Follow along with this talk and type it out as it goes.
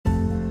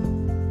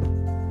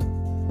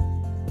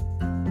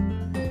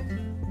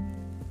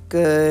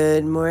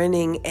Good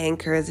morning,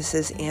 Anchor. This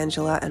is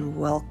Angela, and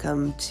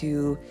welcome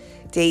to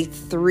day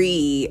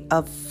 3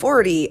 of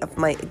 40 of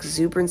my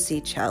exuberancy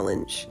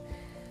challenge.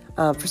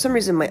 For some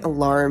reason, my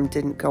alarm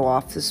didn't go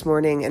off this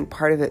morning, and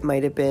part of it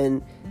might have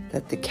been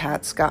that the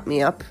cats got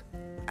me up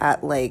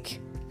at like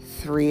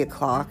 3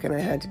 o'clock, and I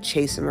had to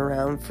chase them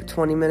around for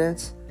 20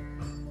 minutes.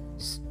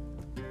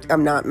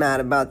 I'm not mad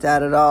about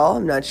that at all.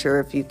 I'm not sure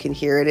if you can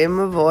hear it in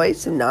my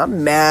voice. I'm not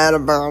mad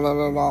about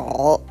it at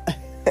all.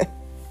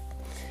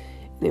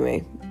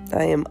 Anyway,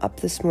 I am up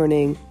this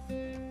morning,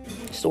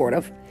 sort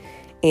of,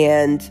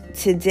 and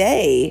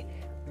today,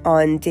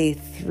 on day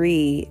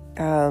 3,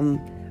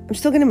 I'm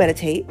still going to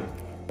meditate,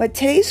 but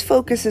today's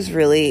focus is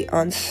really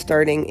on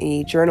starting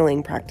a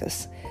journaling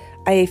practice.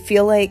 I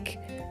feel like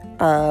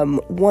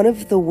one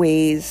of the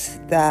ways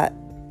that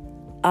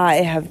I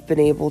have been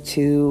able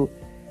to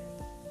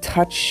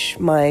touch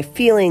my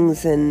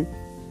feelings and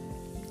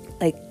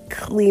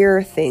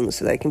clear things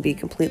so that I can be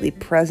completely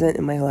present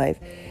in my life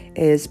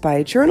is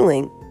by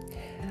journaling.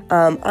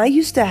 I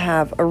used to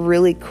have a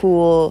really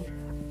cool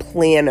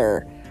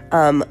planner.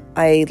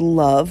 I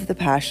love the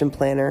Passion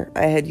Planner.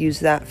 I had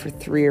used that for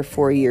 3 or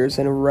 4 years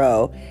in a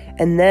row.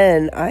 And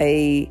then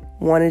I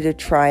wanted to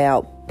try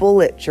out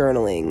bullet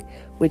journaling,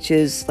 which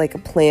is like a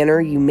planner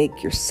you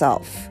make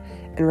yourself.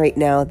 And right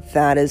now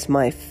that is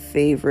my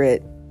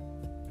favorite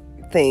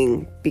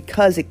thing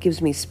because it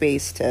gives me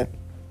space to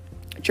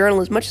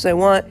journal as much as I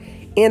want,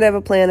 and I have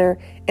a planner,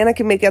 and I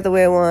can make it the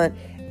way I want,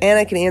 and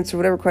I can answer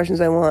whatever questions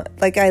I want.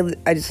 I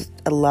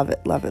love it,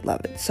 love it,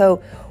 love it.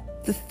 So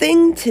the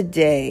thing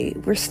today,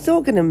 we're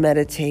still going to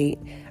meditate.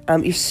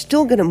 You're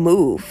still going to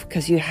move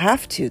because you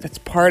have to. That's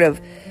part of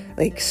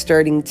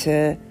starting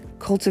to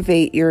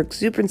cultivate your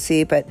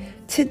exuberancy. But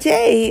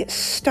today,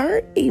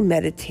 start a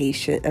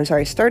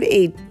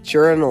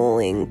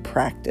journaling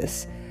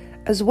practice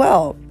as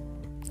well.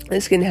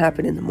 This can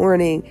happen in the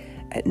morning,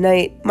 at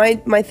night.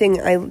 My thing,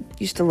 I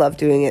used to love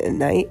doing it at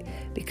night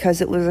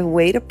because it was a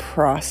way to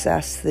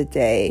process the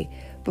day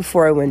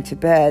before I went to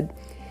bed.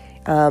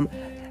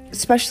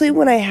 Especially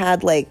when I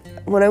had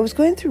when I was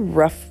going through a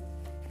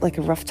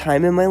rough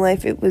time in my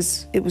life, it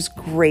was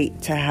great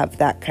to have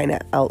that kind of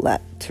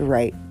outlet to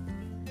write.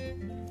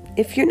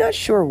 If you're not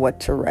sure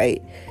what to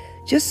write,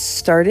 just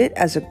start it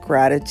as a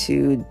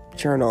gratitude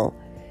journal.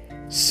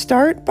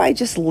 Start by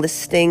just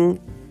listing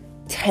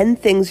 10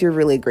 things you're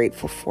really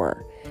grateful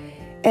for.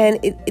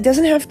 And it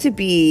doesn't have to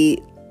be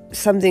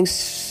something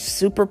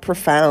super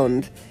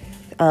profound.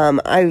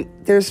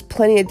 There's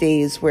plenty of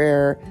days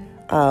where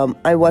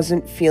I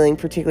wasn't feeling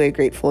particularly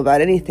grateful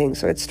about anything.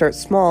 So I'd start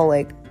small,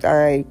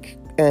 I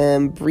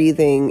am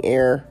breathing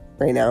air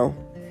right now,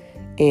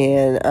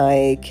 and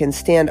I can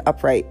stand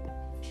upright,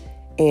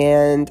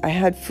 and I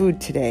had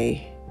food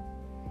today,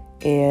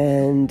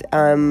 and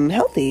I'm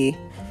healthy.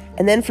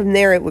 And then from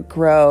there it would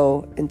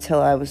grow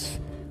until I was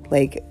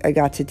I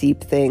got to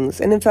deep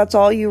things. And if that's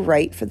all you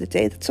write for the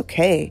day, that's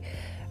okay.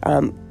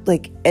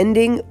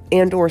 Ending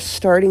and or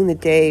starting the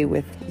day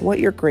with what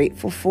you're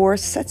grateful for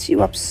sets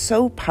you up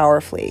so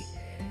powerfully.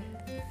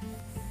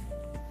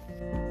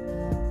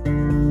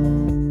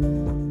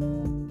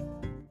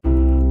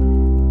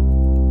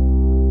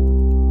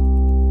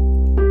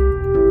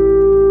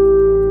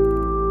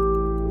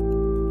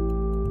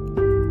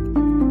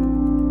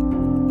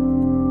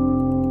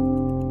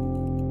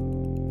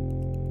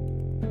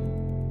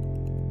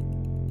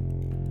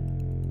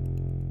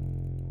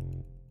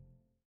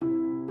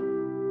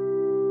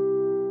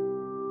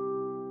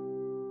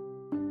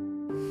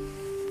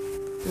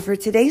 For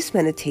today's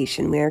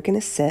meditation, we are going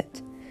to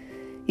sit.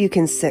 You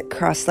can sit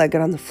cross-legged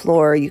on the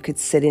floor. You could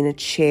sit in a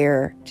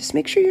chair. Just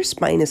make sure your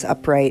spine is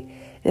upright.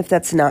 And if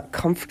that's not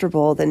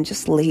comfortable, then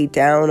just lay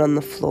down on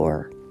the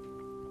floor.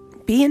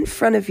 Be in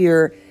front of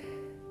your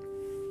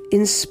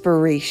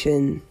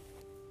inspiration,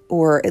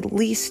 or at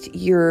least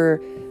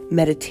your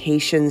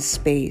meditation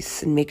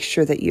space, and make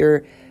sure that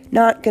you're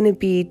not going to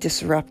be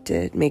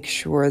disrupted. Make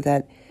sure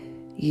that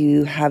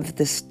you have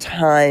this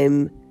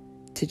time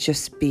to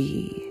just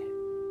be.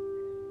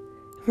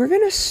 We're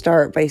going to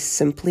start by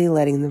simply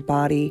letting the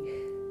body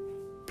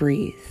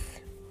breathe.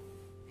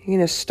 You're going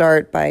to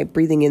start by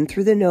breathing in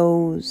through the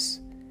nose,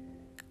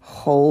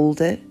 hold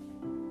it,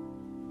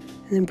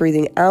 and then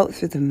breathing out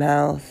through the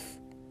mouth.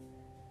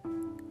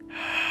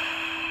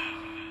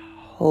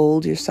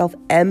 Hold yourself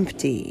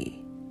empty,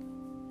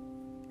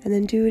 and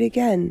then do it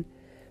again.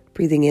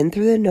 Breathing in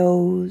through the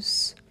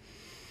nose,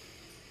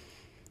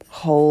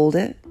 hold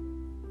it,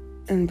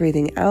 and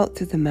breathing out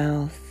through the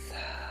mouth.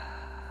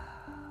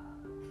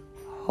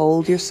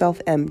 Hold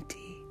yourself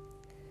empty.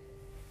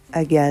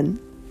 Again,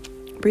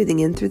 breathing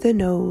in through the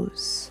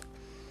nose.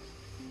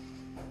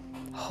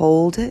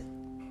 Hold it,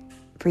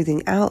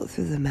 breathing out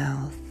through the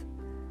mouth.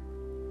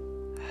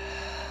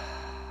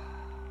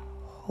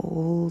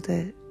 Hold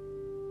it.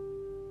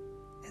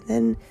 And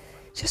then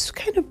just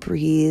kind of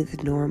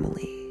breathe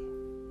normally.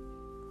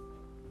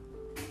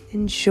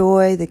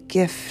 Enjoy the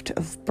gift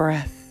of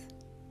breath.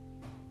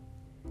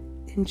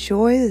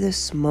 Enjoy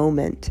this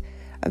moment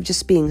of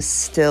just being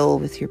still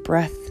with your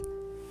breath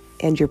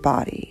and your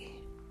body.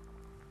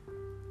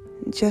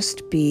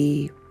 Just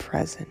be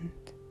present.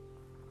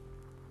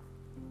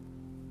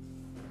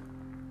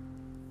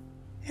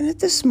 And at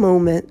this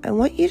moment, I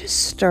want you to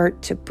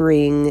start to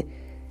bring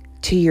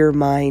to your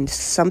mind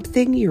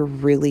something you're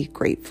really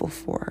grateful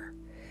for.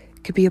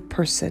 It could be a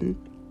person.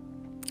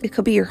 It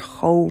could be your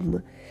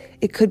home.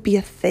 It could be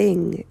a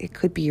thing. It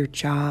could be your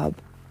job.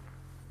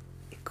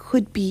 It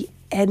could be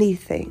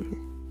anything.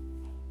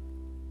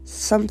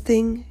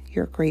 Something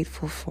you're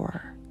grateful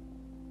for.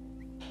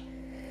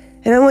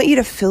 And I want you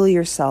to fill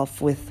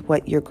yourself with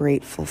what you're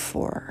grateful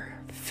for.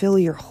 Fill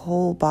your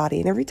whole body.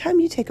 And every time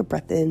you take a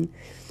breath in,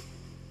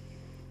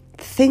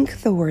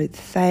 think the word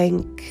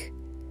thank.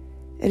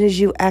 And as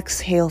you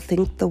exhale,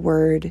 think the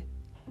word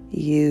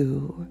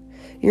you.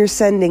 You're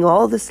sending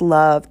all this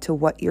love to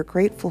what you're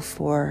grateful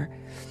for.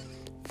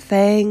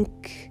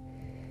 Thank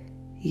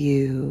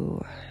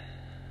you.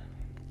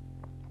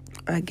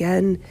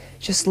 Again,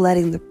 just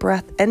letting the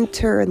breath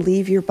enter and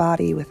leave your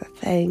body with a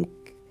thank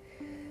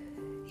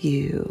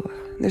you.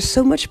 There's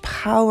so much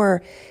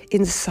power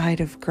inside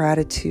of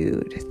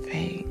gratitude.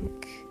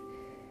 Thank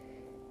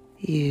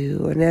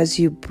you. And as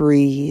you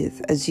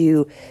breathe, as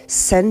you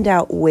send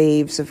out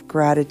waves of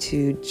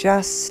gratitude,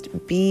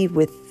 just be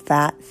with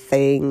that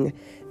thing,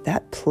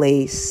 that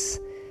place,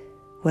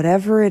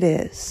 whatever it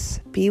is.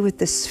 Be with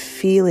this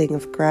feeling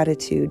of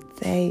gratitude.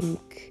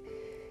 Thank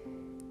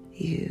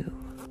you.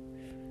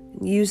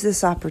 Use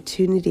this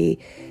opportunity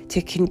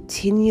to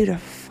continue to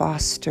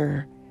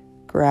foster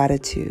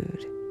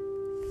gratitude.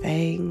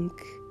 Thank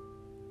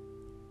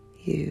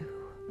you.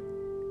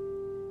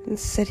 And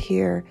sit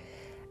here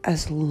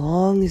as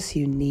long as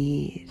you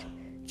need,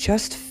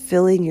 just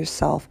filling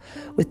yourself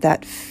with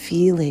that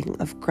feeling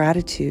of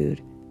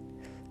gratitude,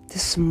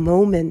 this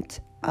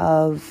moment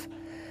of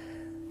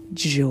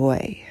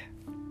joy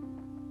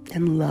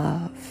and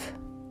love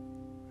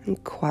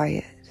and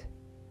quiet.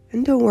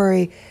 And don't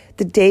worry,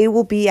 the day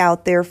will be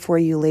out there for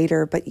you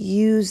later, but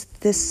use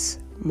this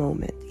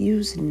moment,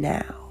 use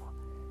now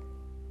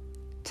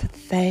to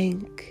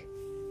thank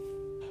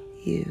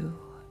you.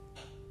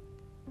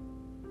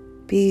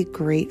 Be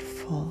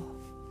grateful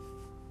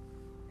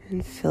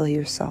and fill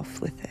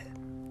yourself with it.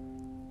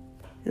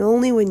 And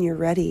only when you're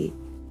ready,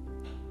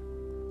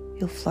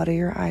 you'll flutter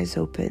your eyes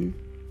open.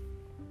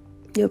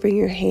 You'll bring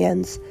your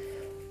hands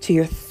to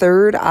your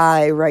third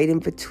eye right in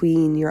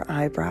between your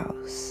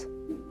eyebrows.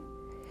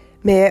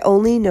 May I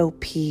only know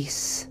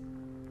peace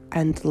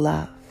and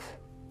love.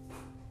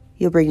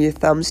 You'll bring your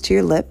thumbs to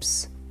your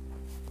lips.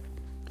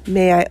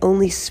 May I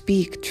only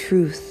speak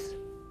truth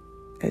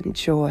and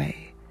joy.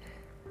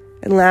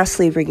 And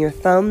lastly, bring your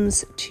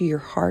thumbs to your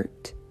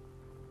heart.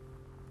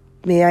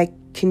 May I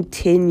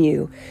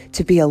continue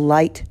to be a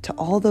light to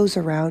all those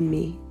around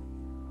me.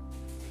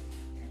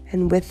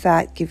 And with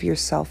that, give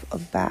yourself a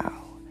bow.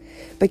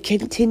 But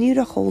continue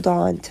to hold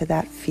on to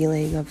that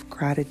feeling of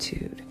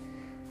gratitude,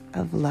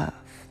 of love,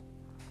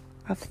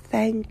 of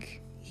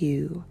thank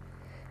you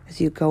as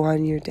you go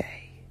on your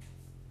day.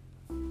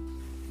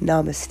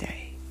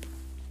 Namaste.